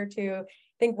answer to,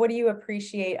 think, what do you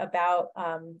appreciate about,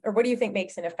 or what do you think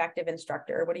makes an effective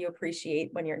instructor? What do you appreciate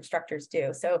when your instructors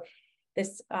do? So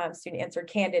this student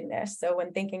answered candidness. So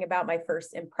when thinking about my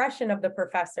first impression of the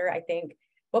professor, I think,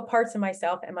 what parts of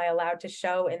myself am I allowed to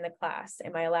show in the class?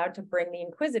 Am I allowed to bring the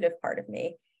inquisitive part of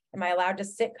me? Am I allowed to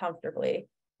sit comfortably?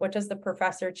 What does the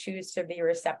professor choose to be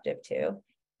receptive to?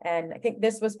 And I think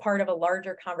this was part of a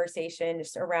larger conversation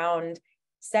just around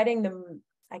setting the,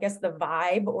 I guess, the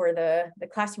vibe or the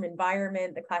classroom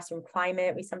environment, the classroom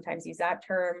climate. We sometimes use that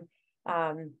term,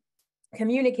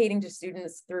 communicating to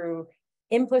students through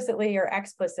implicitly or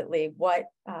explicitly what,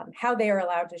 how they are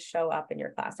allowed to show up in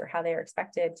your class, or how they are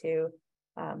expected to,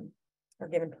 or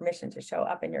given permission to show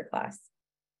up in your class.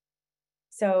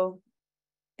 So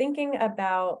thinking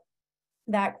about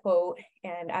that quote,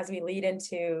 and as we lead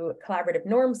into collaborative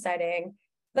norm setting,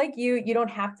 like you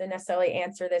don't have to necessarily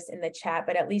answer this in the chat,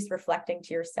 but at least reflecting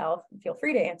to yourself, feel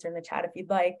free to answer in the chat if you'd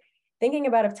like, thinking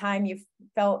about a time you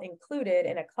felt included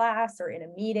in a class or in a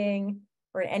meeting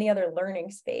or in any other learning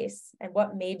space, and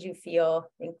what made you feel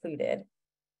included.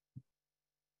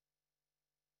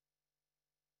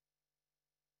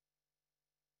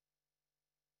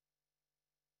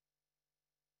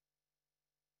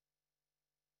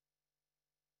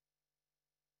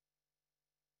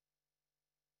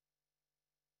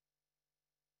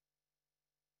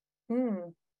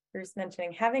 Bruce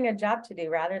mentioning having a job to do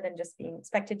rather than just being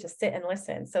expected to sit and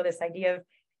listen. So this idea of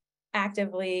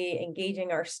actively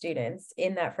engaging our students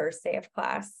in that first day of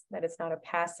class, that it's not a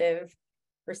passive,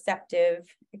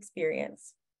 receptive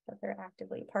experience, that they're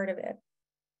actively part of it.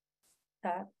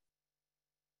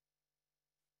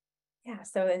 Yeah,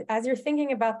 so as you're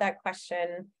thinking about that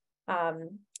question,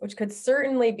 which could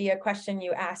certainly be a question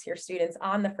you ask your students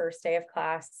on the first day of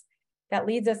class, that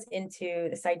leads us into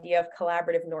this idea of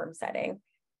collaborative norm setting.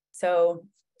 So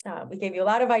we gave you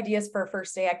a lot of ideas for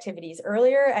first day activities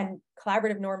earlier, and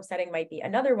collaborative norm setting might be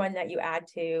another one that you add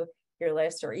to your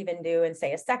list, or even do in,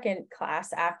 say, a second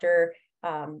class after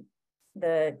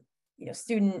the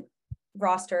student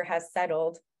roster has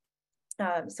settled.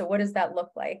 So what does that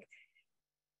look like?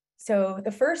 So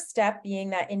the first step being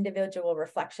that individual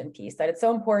reflection piece, that it's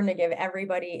so important to give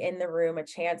everybody in the room a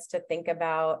chance to think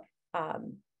about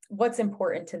what's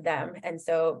important to them. And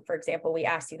so, for example, we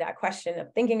asked you that question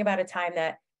of thinking about a time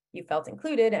that you felt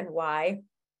included and why,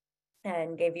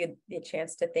 and gave you the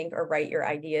chance to think or write your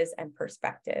ideas and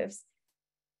perspectives.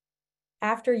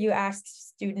 After you ask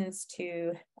students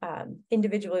to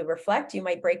individually reflect, you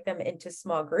might break them into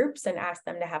small groups and ask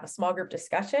them to have a small group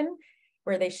discussion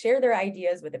where they share their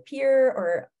ideas with a peer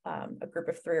or a group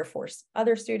of 3 or 4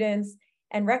 other students,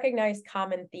 and recognize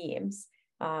common themes.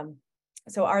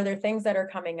 So are there things that are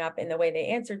coming up in the way they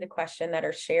answered the question that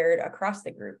are shared across the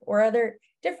group, or are there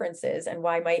differences, and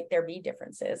why might there be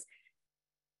differences?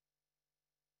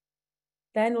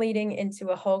 Then leading into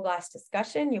a whole class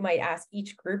discussion, you might ask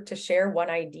each group to share one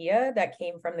idea that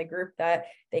came from the group that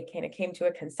they kind of came to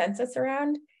a consensus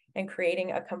around, and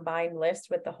creating a combined list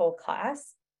with the whole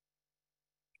class.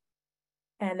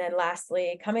 And then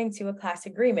lastly, coming to a class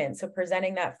agreement. So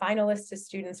presenting that final list to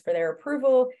students for their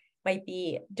approval, might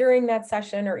be during that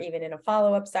session or even in a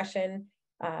follow-up session,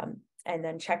 and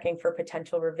then checking for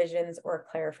potential revisions or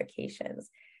clarifications.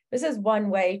 This is one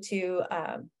way to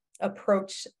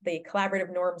approach the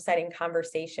collaborative norm setting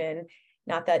conversation.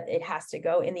 Not that it has to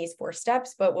go in these 4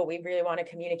 steps, but what we really want to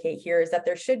communicate here is that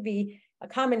there should be a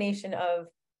combination of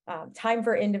time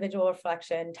for individual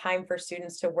reflection, time for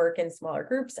students to work in smaller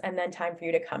groups, and then time for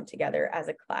you to come together as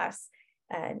a class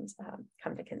and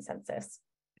come to consensus.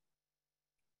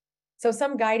 So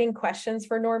some guiding questions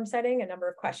for norm setting, a number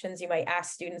of questions you might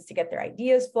ask students to get their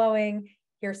ideas flowing.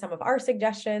 Here are some of our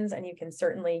suggestions, and you can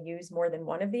certainly use more than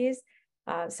one of these.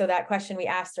 So that question we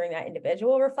asked during that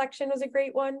individual reflection was a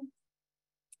great one.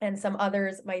 And some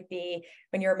others might be,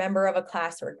 when you're a member of a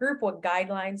class or a group, what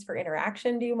guidelines for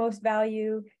interaction do you most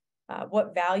value?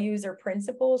 What values or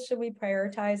principles should we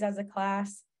prioritize as a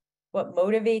class? What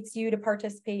motivates you to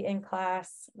participate in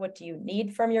class? What do you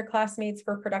need from your classmates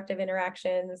for productive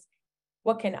interactions?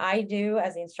 What can I do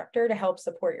as the instructor to help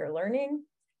support your learning?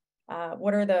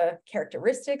 What are the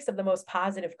characteristics of the most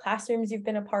positive classrooms you've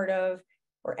been a part of?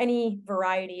 Or any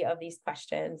variety of these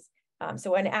questions.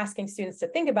 So when asking students to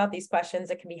think about these questions,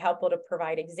 it can be helpful to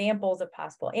provide examples of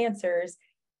possible answers.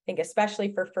 I think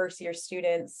especially for first-year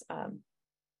students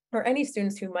or any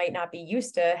students who might not be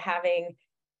used to having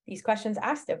these questions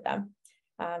asked of them.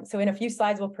 So in a few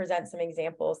slides, we'll present some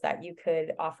examples that you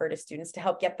could offer to students to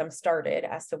help get them started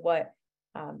as to what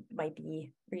might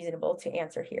be reasonable to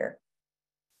answer here.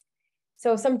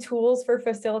 So some tools for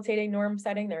facilitating norm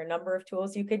setting. There are a number of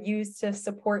tools you could use to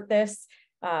support this,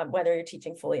 whether you're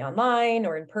teaching fully online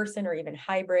or in person or even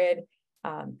hybrid.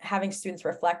 Having students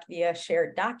reflect via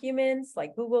shared documents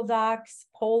like Google Docs,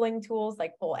 polling tools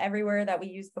like Poll Everywhere that we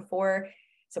used before.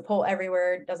 So Poll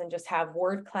Everywhere doesn't just have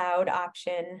word cloud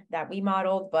option that we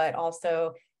modeled, but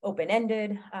also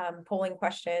open-ended polling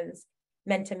questions.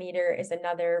 Mentimeter is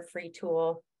another free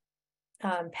tool.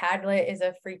 Padlet is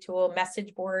a free tool.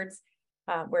 Message boards,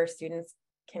 where students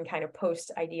can kind of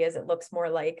post ideas. It looks more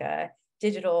like a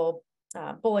digital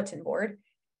bulletin board.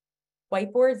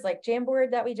 Whiteboards like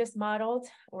Jamboard that we just modeled,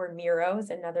 or Miro is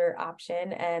another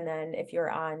option. And then if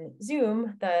you're on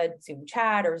Zoom, the Zoom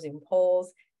chat or Zoom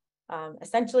polls.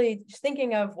 Essentially just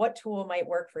thinking of what tool might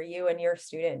work for you and your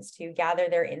students to gather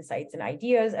their insights and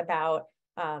ideas about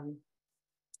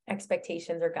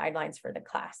expectations or guidelines for the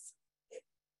class.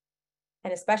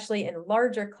 And especially in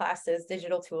larger classes,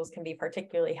 digital tools can be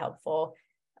particularly helpful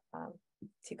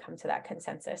to come to that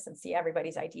consensus and see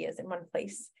everybody's ideas in one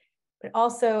place. But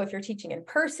also, if you're teaching in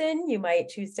person, you might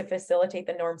choose to facilitate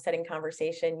the norm setting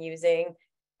conversation using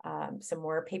some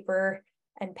more paper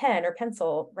and pen or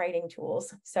pencil writing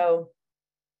tools. So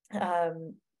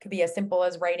could be as simple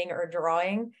as writing or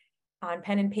drawing on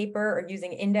pen and paper, or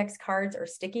using index cards or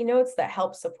sticky notes that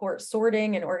help support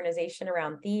sorting and organization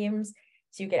around themes.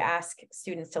 So you could ask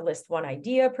students to list one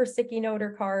idea per sticky note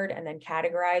or card and then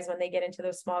categorize when they get into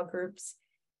those small groups.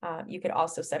 You could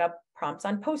also set up prompts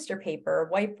on poster paper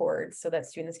or whiteboards so that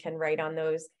students can write on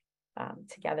those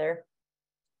together.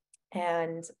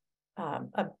 And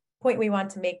a point we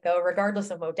want to make, though, regardless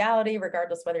of modality,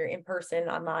 regardless whether you're in person,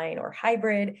 online, or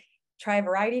hybrid, try a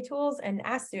variety of tools and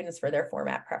ask students for their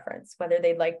format preference, whether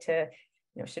they'd like to,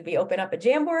 should we open up a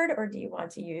Jamboard, or do you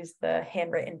want to use the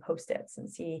handwritten Post-its, and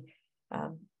see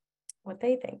what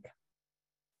they think.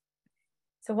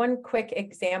 So one quick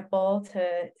example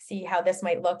to see how this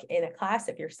might look in a class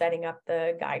if you're setting up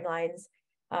the guidelines.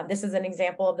 This is an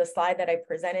example of the slide that I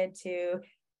presented to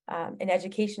an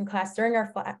education class during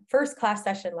our first class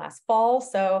session last fall.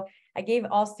 So I gave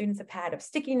all students a pad of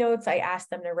sticky notes. I asked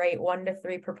them to write 1 to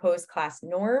 3 proposed class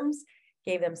norms,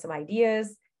 gave them some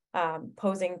ideas,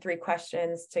 posing 3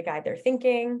 questions to guide their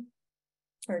thinking.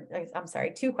 Or I'm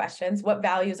sorry, 2 questions. What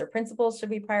values or principles should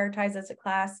we prioritize as a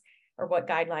class? Or what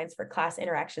guidelines for class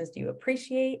interactions do you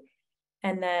appreciate?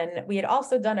 And then we had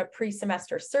also done a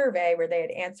pre-semester survey where they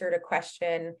had answered a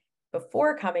question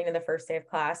before coming to the first day of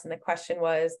class. And the question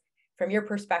was, from your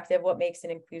perspective, what makes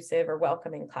an inclusive or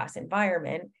welcoming class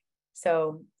environment?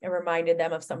 So it reminded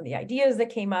them of some of the ideas that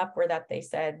came up, where that they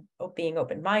said, being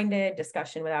open-minded,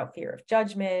 discussion without fear of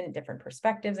judgment, different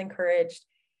perspectives encouraged.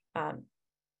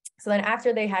 So then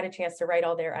after they had a chance to write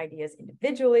all their ideas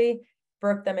individually,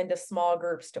 broke them into small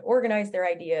groups to organize their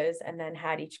ideas, and then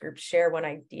had each group share one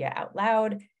idea out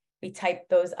loud. We typed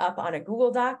those up on a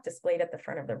Google Doc displayed at the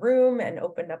front of the room and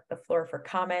opened up the floor for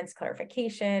comments,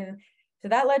 clarification. So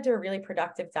that led to a really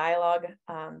productive dialogue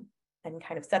and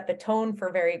kind of set the tone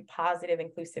for very positive,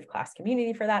 inclusive class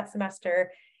community for that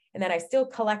semester. And then I still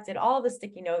collected all the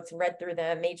sticky notes and read through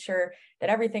them, made sure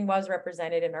that everything was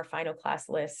represented in our final class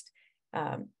list.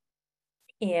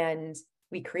 And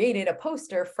we created a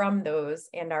poster from those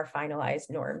and our finalized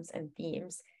norms and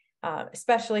themes,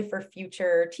 especially for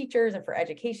future teachers and for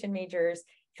education majors.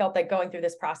 Felt that going through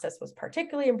this process was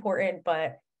particularly important,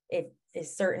 but it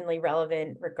is certainly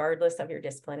relevant regardless of your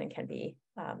discipline and can be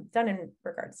done in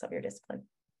regardless of your discipline.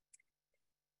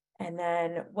 And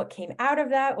then what came out of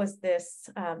that was this,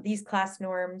 these class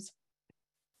norms.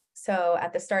 So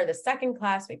at the start of the second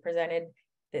class, we presented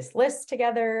this list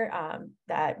together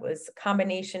that was a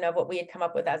combination of what we had come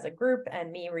up with as a group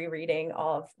and me rereading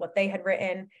all of what they had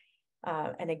written,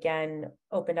 and again,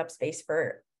 opened up space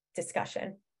for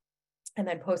discussion. And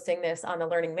then posting this on the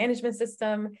learning management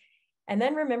system, and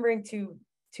then remembering to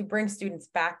bring students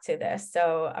back to this.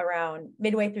 So around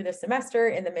midway through the semester,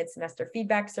 in the mid-semester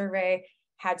feedback survey,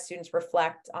 had students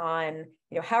reflect on,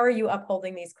 how are you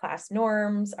upholding these class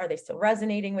norms? Are they still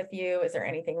resonating with you? Is there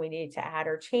anything we need to add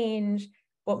or change?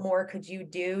 What more could you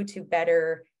do to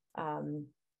better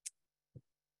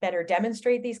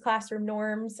demonstrate these classroom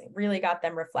norms? It really got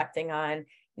them reflecting on,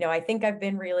 I think I've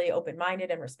been really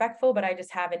open-minded and respectful, but I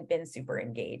just haven't been super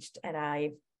engaged. And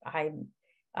I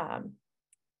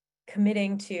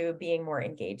committing to being more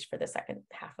engaged for the second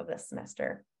half of the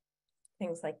semester,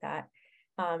 things like that.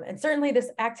 And certainly this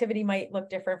activity might look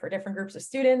different for different groups of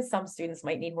students. Some students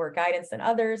might need more guidance than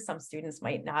others. Some students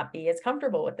might not be as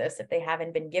comfortable with this if they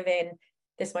haven't been given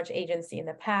this much agency in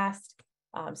the past.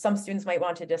 Some students might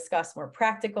want to discuss more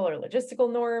practical or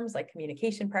logistical norms like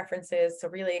communication preferences. So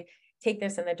really take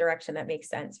this in the direction that makes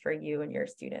sense for you and your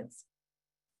students.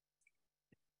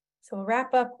 So we'll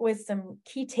wrap up with some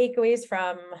key takeaways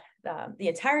from the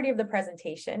entirety of the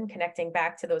presentation, connecting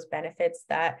back to those benefits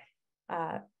that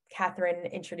Kathryn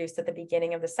introduced at the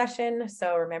beginning of the session.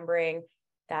 So remembering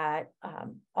that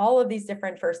all of these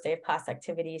different first day of class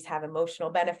activities have emotional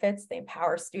benefits. They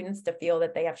empower students to feel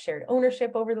that they have shared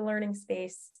ownership over the learning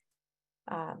space.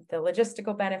 The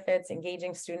logistical benefits,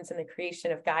 engaging students in the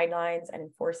creation of guidelines and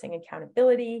enforcing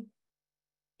accountability.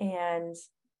 And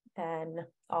then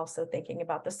also thinking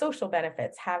about the social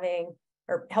benefits, having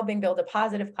or helping build a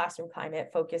positive classroom climate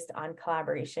focused on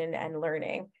collaboration and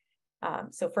learning.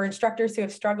 So for instructors who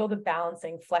have struggled with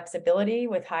balancing flexibility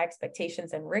with high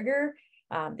expectations and rigor,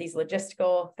 these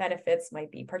logistical benefits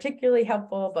might be particularly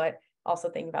helpful, but also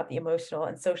think about the emotional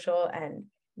and social. And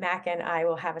Mac and I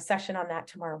will have a session on that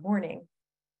tomorrow morning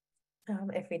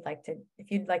if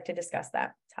you'd like to discuss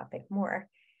that topic more.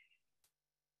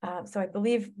 So I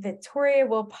believe Victoria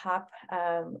will pop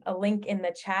a link in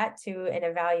the chat to an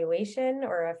evaluation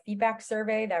or a feedback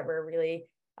survey that we're really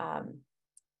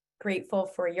grateful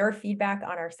for your feedback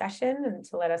on our session and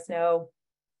to let us know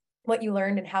what you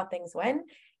learned and how things went.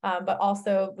 But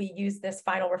also we use this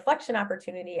final reflection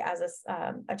opportunity as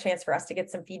a chance for us to get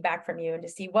some feedback from you and to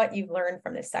see what you've learned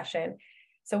from this session.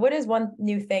 So what is one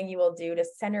new thing you will do to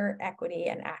center equity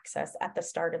and access at the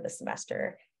start of the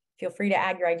semester? Feel free to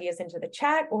add your ideas into the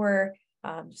chat or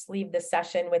just leave this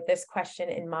session with this question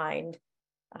in mind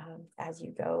as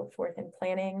you go forth in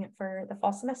planning for the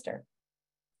fall semester.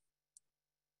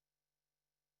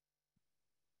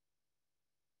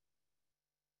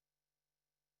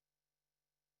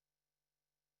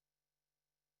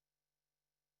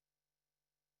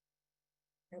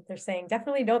 They're saying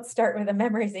definitely don't start with a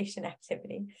memorization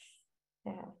activity.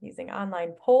 Yeah, using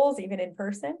online polls, even in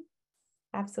person.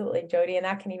 Absolutely, Jody, and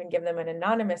that can even give them an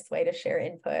anonymous way to share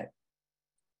input,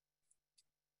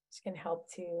 which can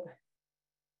help to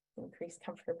increase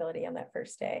comfortability on that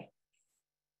first day.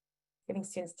 Giving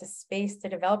students to space to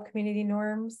develop community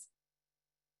norms.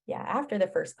 Yeah, after the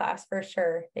first class, for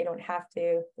sure. They don't have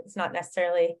to, it's not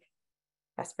necessarily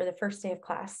best for the first day of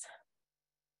class.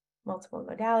 Multiple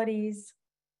modalities.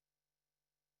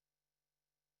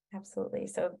 Absolutely.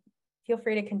 So feel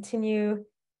free to continue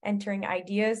entering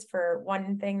ideas for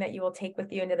one thing that you will take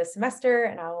with you into the semester,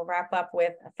 and I will wrap up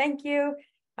with a thank you.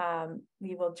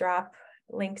 We will drop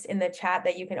links in the chat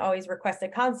that you can always request a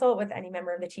consult with any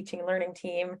member of the teaching and learning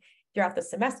team throughout the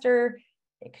semester.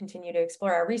 Continue to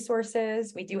explore our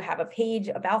resources. We do have a page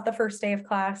about the first day of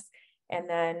class, and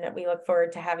then we look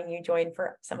forward to having you join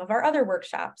for some of our other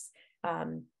workshops.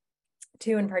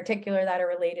 Two in particular that are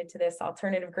related to this: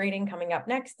 alternative grading coming up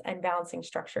next, and balancing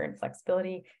structure and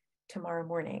flexibility tomorrow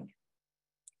morning.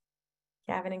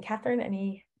 Gavin and Kathryn,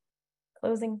 any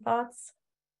closing thoughts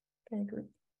for the group?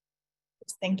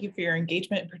 Thank you for your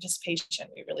engagement and participation.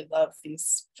 We really love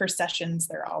these first sessions.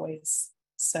 They're always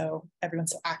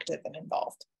everyone's so active and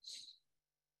involved.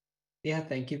 Yeah,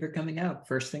 thank you for coming out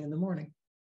first thing in the morning.